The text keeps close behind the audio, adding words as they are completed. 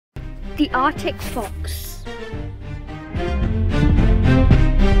The Arctic fox.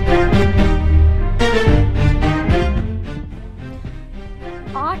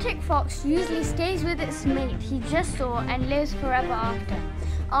 Arctic fox usually stays with its mate he just saw and lives forever after.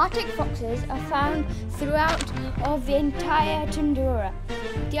 Arctic foxes are found throughout of the entire tundra.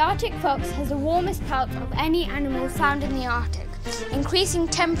 The Arctic fox has the warmest pouch of any animal found in the Arctic, increasing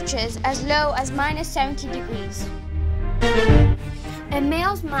temperatures as low as -70 degrees. A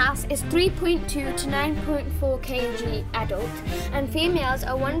male's mass is 3.2 to 9.4 kg adult, and females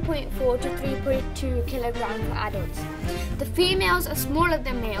are 1.4 to 3.2 kg for adults. The females are smaller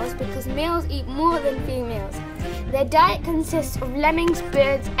than males because males eat more than females. Their diet consists of lemmings,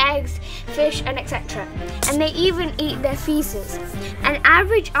 birds, eggs, fish, and etc. And they even eat their feces. An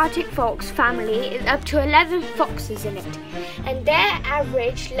average Arctic fox family is up to 11 foxes in it, and their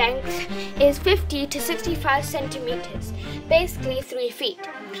average length is 50 to 65 centimeters, basically 3 feet.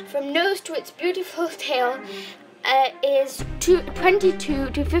 From nose to its beautiful tail is 22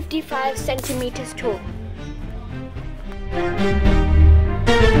 to 55 centimeters tall.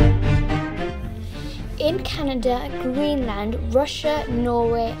 In Canada, Greenland, Russia,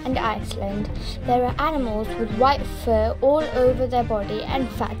 Norway and Iceland, there are animals with white fur all over their body and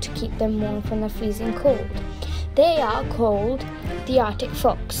fat to keep them warm from the freezing cold. They are called the Arctic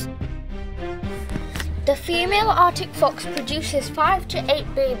fox. The female Arctic fox produces 5 to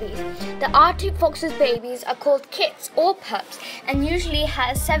 8 babies. The Arctic fox's babies are called kits or pups and usually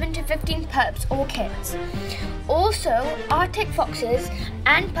has 7 to 15 pups or kits. Also, Arctic foxes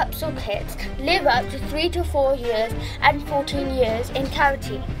and pups or kits live up to 3 to 4 years and 14 years in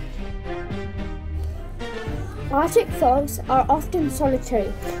captivity. Arctic fox are often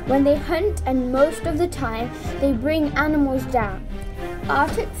solitary when they hunt, and most of the time they bring animals down.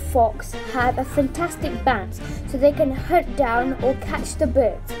 Arctic fox have a fantastic bounce, so they can hunt down or catch the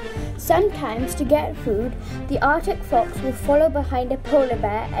birds. Sometimes, to get food, the Arctic fox will follow behind a polar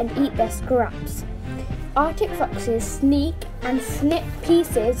bear and eat their scraps. Arctic foxes sneak and snip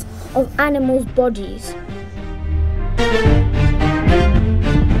pieces of animals' bodies.